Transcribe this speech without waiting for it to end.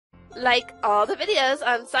Like all the videos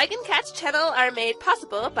on saigancat's channel are made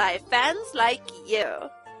possible by fans like you.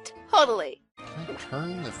 Totally. Can I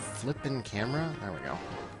turn the flippin' camera? There we go.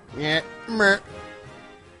 Yeah, meh.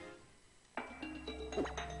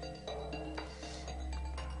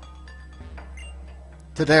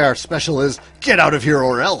 Today our special is Get Out of Here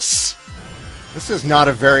or Else. This is not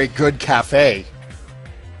a very good cafe.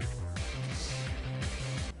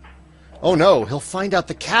 Oh no, he'll find out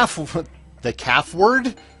the calf word?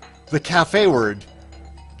 The cafe word.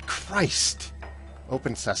 Christ.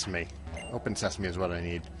 Open sesame. Open sesame is what I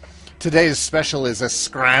need. Today's special is a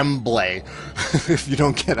scramble. If you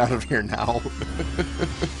don't get out of here now.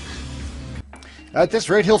 At this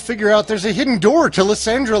rate, he'll figure out there's a hidden door to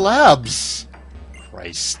Lysandre Labs.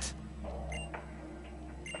 Christ.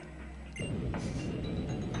 You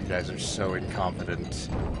guys are so incompetent.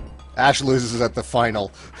 Ash loses at the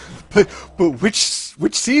final. But which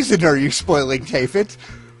season are you spoiling, Tafit?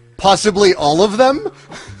 Possibly all of them?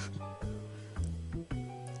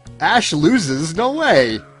 Ash loses? No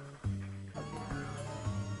way.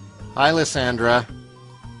 Hi, Lysandre.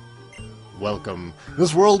 Welcome.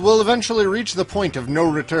 This world will eventually reach the point of no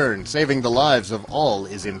return. Saving the lives of all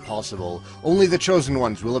is impossible. Only the chosen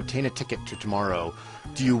ones will obtain a ticket to tomorrow.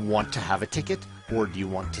 Do you want to have a ticket, or do you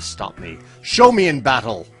want to stop me? Show me in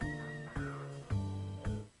battle!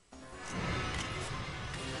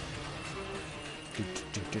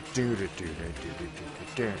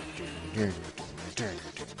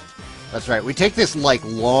 That's right, we take this, like,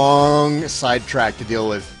 long sidetrack to deal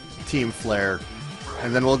with Team Flare,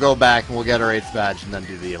 and then we'll go back and we'll get our 8th badge and then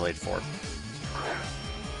do the Elite Four.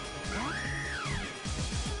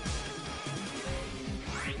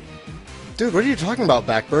 Dude, what are you talking about,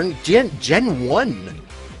 Backburn? Gen 1!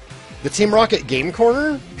 The Team Rocket Game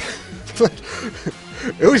Corner?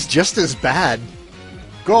 It was just as bad.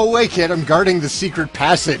 Go away, kid, I'm guarding the secret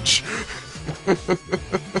passage.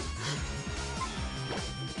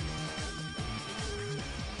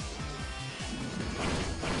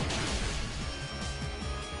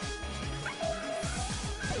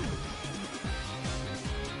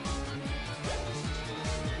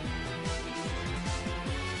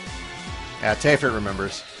 Yeah, Tafit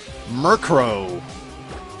remembers. Murkrow!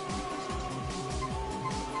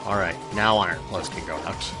 Alright, now Iron Plus can go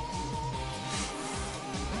out.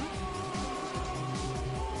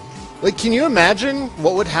 Like, can you imagine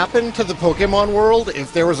what would happen to the Pokemon world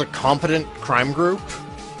if there was a competent crime group?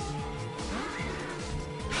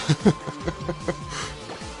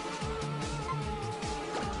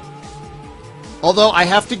 Although, I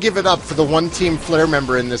have to give it up for the one Team Flare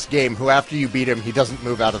member in this game who, after you beat him, he doesn't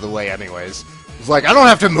move out of the way anyways. He's like, I don't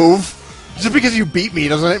have to move! Just because you beat me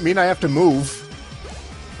doesn't mean I have to move.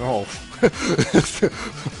 Oh.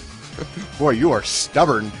 Boy, you are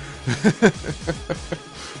stubborn.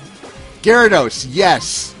 Gyarados,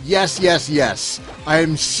 yes. Yes, yes, yes. I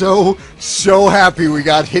am so happy we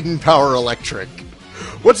got Hidden Power Electric.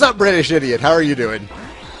 What's up, British Idiot? How are you doing?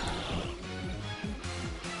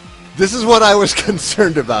 This is what I was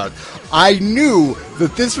concerned about. I knew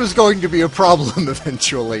that this was going to be a problem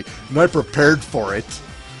eventually, and I prepared for it.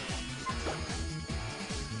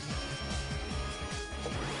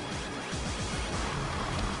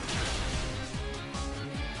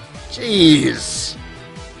 Jeez.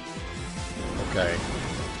 Okay.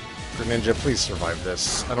 Greninja, please survive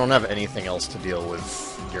this. I don't have anything else to deal with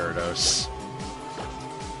Gyarados.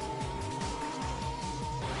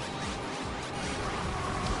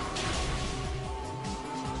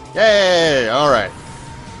 Yay! Alright.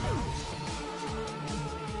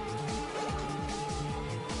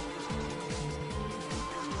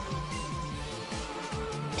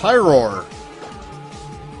 Pyroar!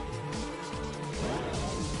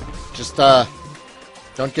 Just,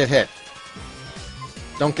 don't get hit.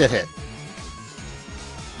 Don't get hit.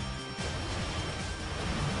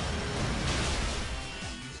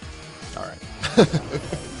 Alright.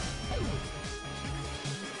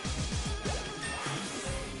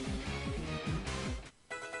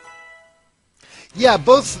 Yeah,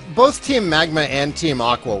 both Team Magma and Team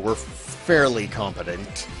Aqua were fairly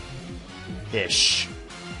competent-ish.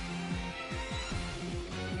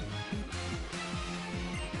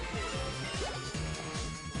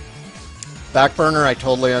 Backburner, I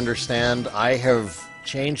totally understand. I have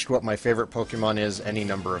changed what my favorite Pokemon is any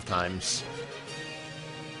number of times.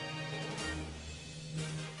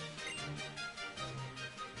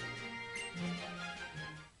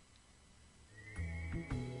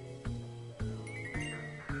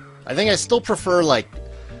 I think I still prefer, like,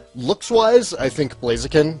 looks-wise, I think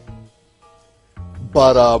Blaziken.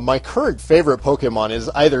 But my current favorite Pokemon is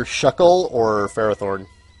either Shuckle or Ferrothorn.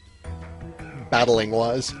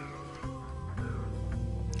 Battling-wise.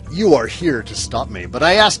 You are here to stop me, but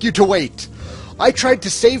I ask you to wait. I tried to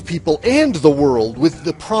save people and the world with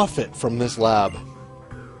the profit from this lab.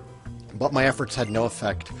 But my efforts had no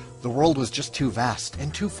effect. The world was just too vast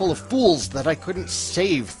and too full of fools that I couldn't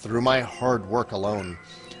save through my hard work alone.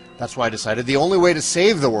 That's why I decided the only way to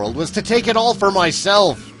save the world was to take it all for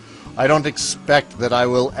myself. I don't expect that I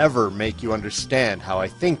will ever make you understand how I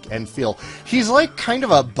think and feel. He's like kind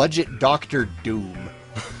of a budget Dr. Doom.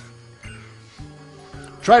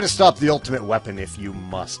 Try to stop the ultimate weapon if you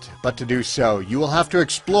must, but to do so, you will have to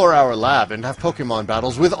explore our lab and have Pokemon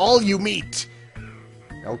battles with all you meet.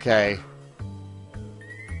 Okay.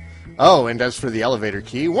 Oh, and as for the elevator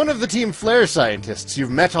key, one of the Team Flare scientists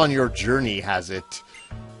you've met on your journey has it.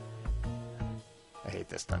 I hate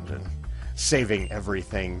this dungeon. Saving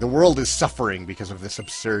everything. The world is suffering because of this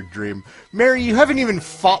absurd dream. Mary, you haven't even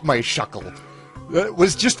fought my Shuckle.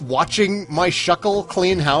 Was just watching my Shuckle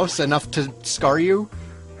clean house enough to scar you?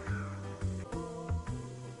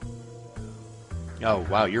 Oh,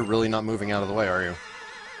 wow, you're really not moving out of the way, are you?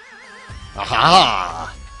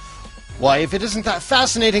 Aha! Why, if it isn't that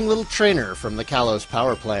fascinating little trainer from the Kalos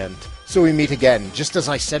power plant. So we meet again, just as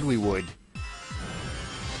I said we would.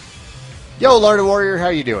 Yo, Lord Warrior, how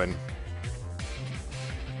you doing?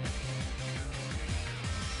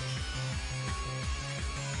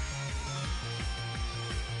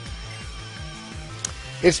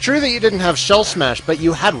 It's true that you didn't have Shell Smash, but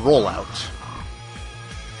you had Rollout.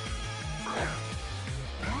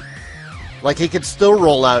 Like, he could still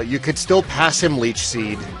roll out. You could still pass him Leech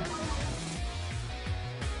Seed.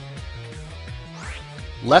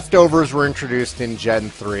 Leftovers were introduced in Gen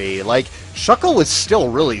 3. Like, Shuckle was still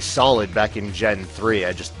really solid back in Gen 3.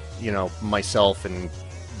 I just, you know, myself and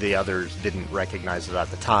the others didn't recognize it at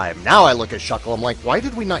the time. Now I look at Shuckle, I'm like, why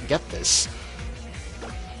did we not get this?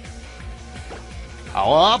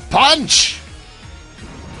 Power Punch!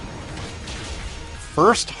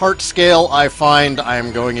 First heart scale I find, I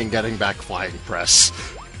am going and getting back Flying Press.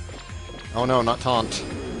 Oh no, not Taunt.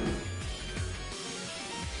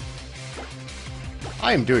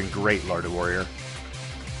 I am doing great, Lord Warrior.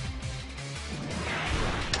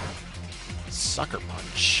 Sucker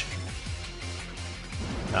Punch.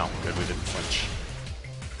 No, good, we didn't flinch.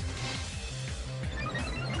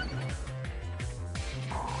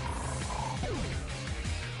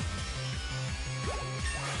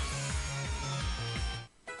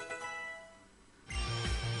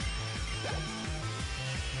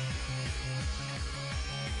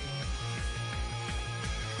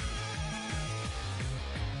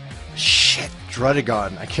 Shit,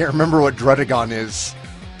 Drudagon. I can't remember what Drudagon is.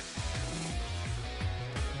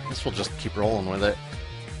 I guess we'll just keep rolling with it.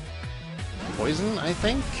 Poison, I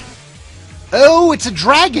think? Oh, it's a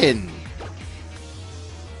dragon!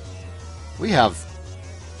 We have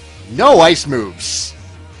no ice moves.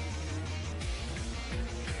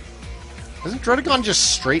 Isn't Drudagon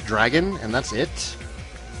just straight dragon, and that's it?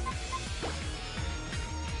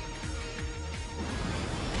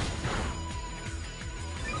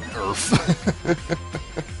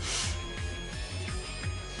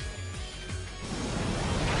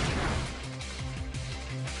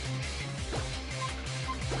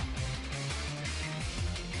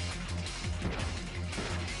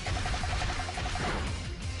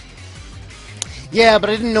 Yeah, but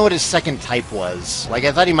I didn't know what his second type was. Like,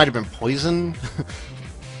 I thought he might have been poison.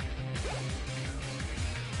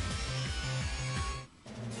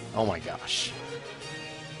 Oh my gosh.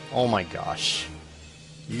 Oh my gosh.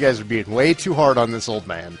 You guys are being way too hard on this old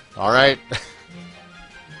man, alright?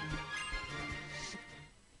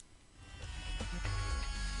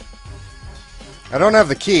 I don't have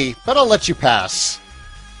the key, but I'll let you pass.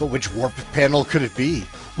 But which warp panel could it be?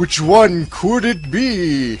 Which one could it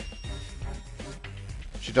be?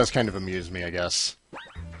 She does kind of amuse me, I guess.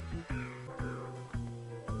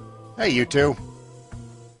 Hey, you two.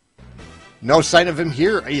 No sign of him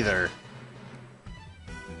here, either.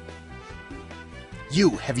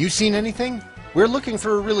 You, have you seen anything? We're looking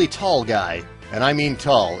for a really tall guy. And I mean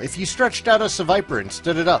tall. If you stretched out a Seviper and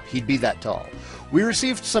stood it up, he'd be that tall. We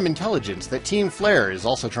received some intelligence that Team Flare is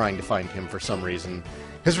also trying to find him for some reason.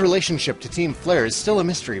 His relationship to Team Flare is still a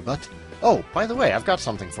mystery, but... Oh, by the way, I've got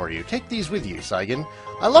something for you. Take these with you, Saigan.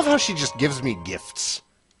 I love how she just gives me gifts.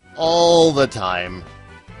 All the time.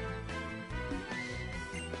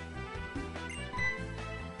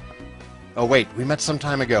 Oh wait, we met some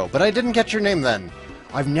time ago, but I didn't get your name then.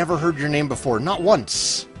 I've never heard your name before, not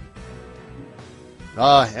once.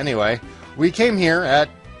 Anyway, we came here at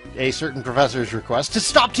a certain professor's request to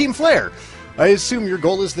stop Team Flare. I assume your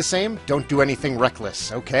goal is the same? Don't do anything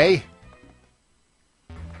reckless, okay?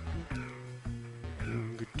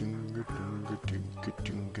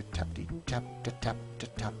 tap to tap to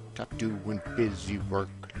tap tap, doing busy work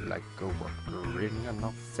like a worker in an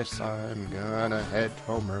office. I'm gonna head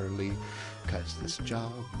home early, 'cause this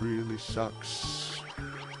job really sucks.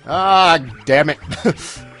 Ah, damn it.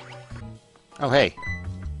 Oh, hey.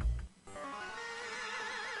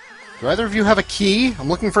 Do either of you have a key? I'm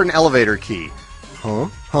looking for an elevator key. Huh?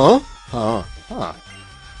 Huh? Huh? Huh.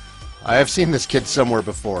 I have seen this kid somewhere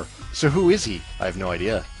before. So who is he? I have no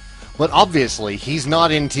idea. But obviously, he's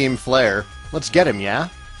not in Team Flare. Let's get him, yeah?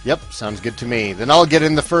 Yep, sounds good to me. Then I'll get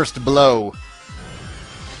in the first blow.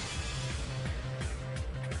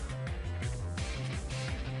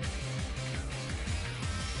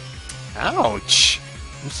 Ouch!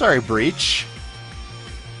 I'm sorry, Breach.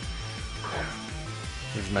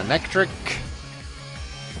 Here's my Nectric.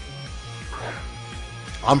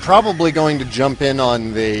 I'm probably going to jump in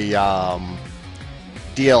on the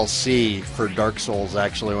DLC for Dark Souls,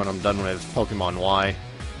 actually, when I'm done with Pokemon Y.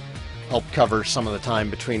 Help cover some of the time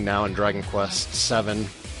between now and Dragon Quest 7.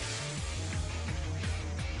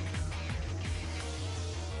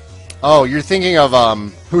 Oh, you're thinking of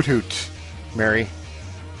Hoot Hoot, Mary.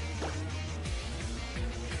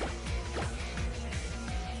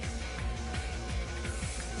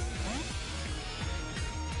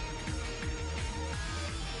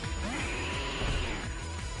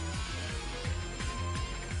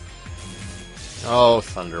 Oh,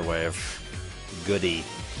 Thunderwave. Goody.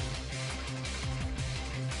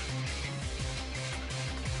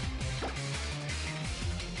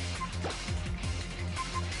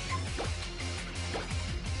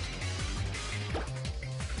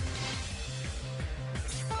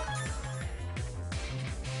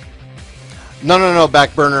 No,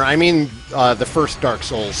 Backburner. I mean the first Dark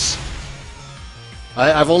Souls.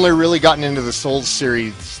 I've only really gotten into the Souls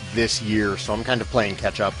series this year, so I'm kind of playing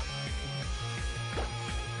catch-up.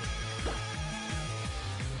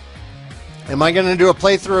 Am I going to do a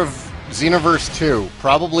playthrough of Xenoverse 2?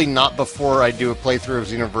 Probably not before I do a playthrough of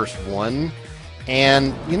Xenoverse 1.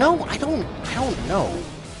 And, you know, I don't know.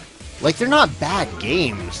 Like, they're not bad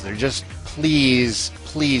games. They're just, please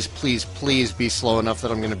be slow enough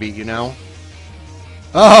that I'm going to beat you now.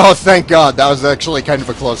 Oh, thank God. That was actually kind of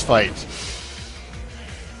a close fight.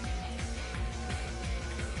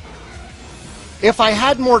 If I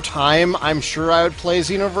had more time, I'm sure I would play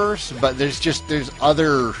Xenoverse, but there's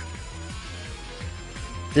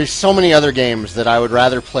so many other games that I would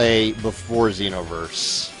rather play before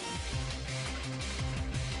Xenoverse.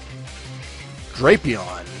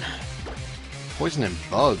 Drapion. Poison and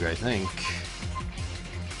Bug, I think.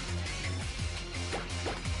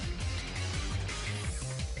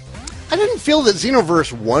 I didn't feel that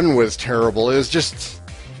Xenoverse 1 was terrible. It was just...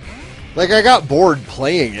 like, I got bored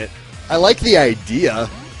playing it. I like the idea.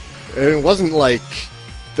 It wasn't like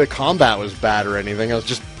the combat was bad or anything. I was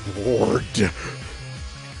just bored.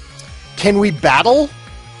 Can we battle?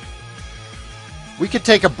 We could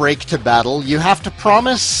take a break to battle. You have to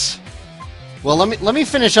promise... well, let me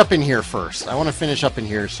finish up in here first. I want to finish up in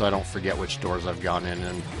here so I don't forget which doors I've gone in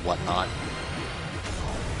and whatnot.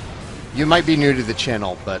 You might be new to the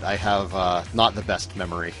channel, but I have not the best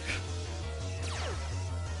memory.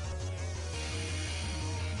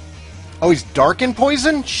 Oh, he's dark in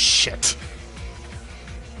poison? Shit.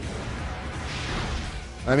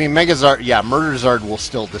 I mean, Megazard... yeah, Murderzard will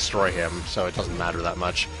still destroy him, so it doesn't matter that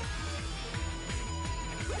much.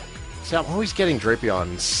 See, I'm always getting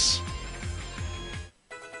Drapions.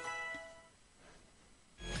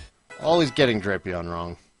 Always getting Drapion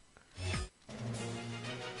wrong.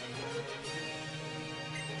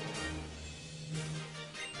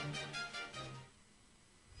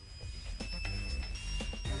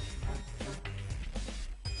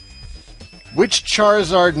 Which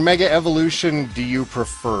Charizard Mega Evolution do you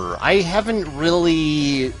prefer? I haven't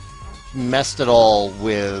really messed at all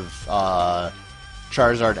with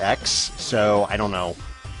Charizard X, so I don't know.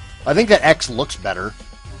 I think that X looks better.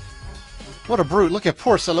 What a brute, look at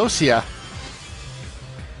poor Celosia.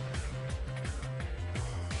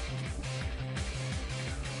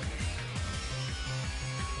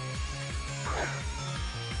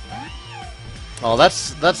 Oh,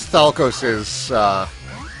 that's Thalkos's,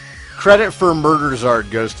 credit for Murderzard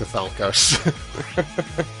goes to Thalkos.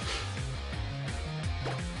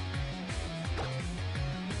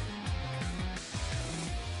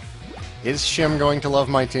 Is Shim going to love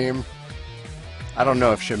my team? I don't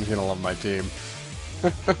know if Shim's gonna love my team.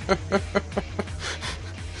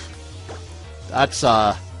 That's,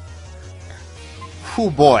 oh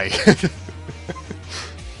boy.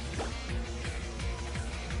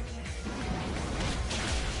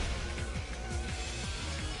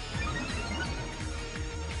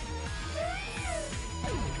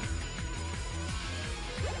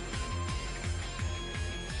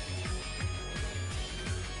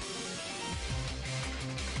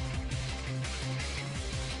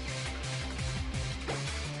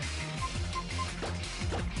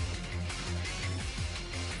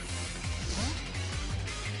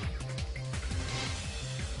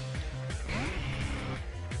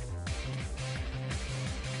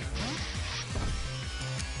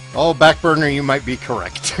 Oh, Backburner, you might be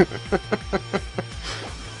correct.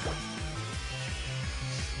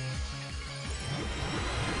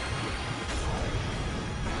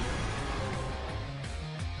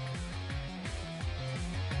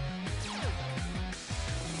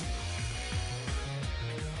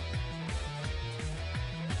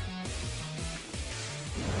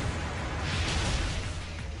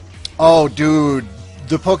 Oh, dude.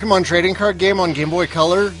 The Pokemon trading card game on Game Boy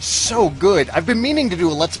Color? So good. I've been meaning to do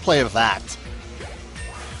a Let's Play of that.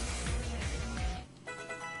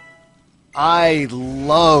 I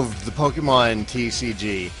loved the Pokemon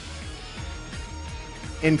TCG.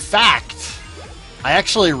 In fact, I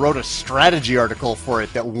actually wrote a strategy article for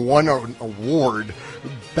it that won an award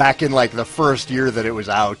back in, like, the first year that it was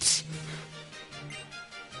out.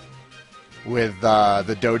 With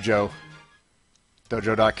the Dojo.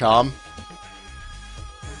 Dojo.com.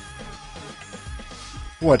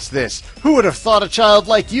 What's this? Who would have thought a child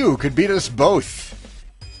like you could beat us both?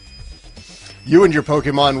 You and your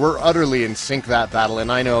Pokemon were utterly in sync that battle,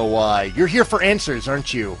 and I know why. You're here for answers,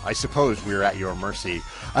 aren't you? I suppose we're at your mercy.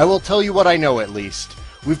 I will tell you what I know, at least.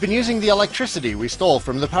 We've been using the electricity we stole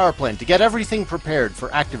from the power plant to get everything prepared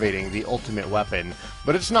for activating the ultimate weapon,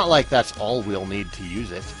 but it's not like that's all we'll need to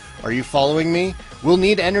use it. Are you following me? We'll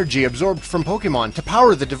need energy absorbed from Pokemon to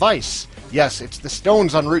power the device. Yes, it's the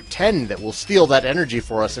stones on Route 10 that will steal that energy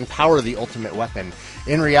for us and power the ultimate weapon.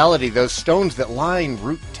 In reality, those stones that line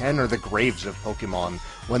Route 10 are the graves of Pokemon.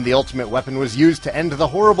 When the ultimate weapon was used to end the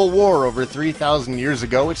horrible war over 3,000 years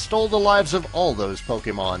ago, it stole the lives of all those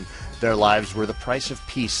Pokemon. Their lives were the price of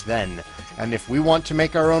peace then. And if we want to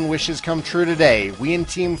make our own wishes come true today, we in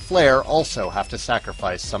Team Flare also have to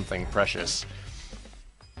sacrifice something precious.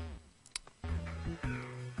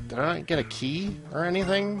 Did I get a key or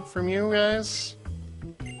anything from you guys?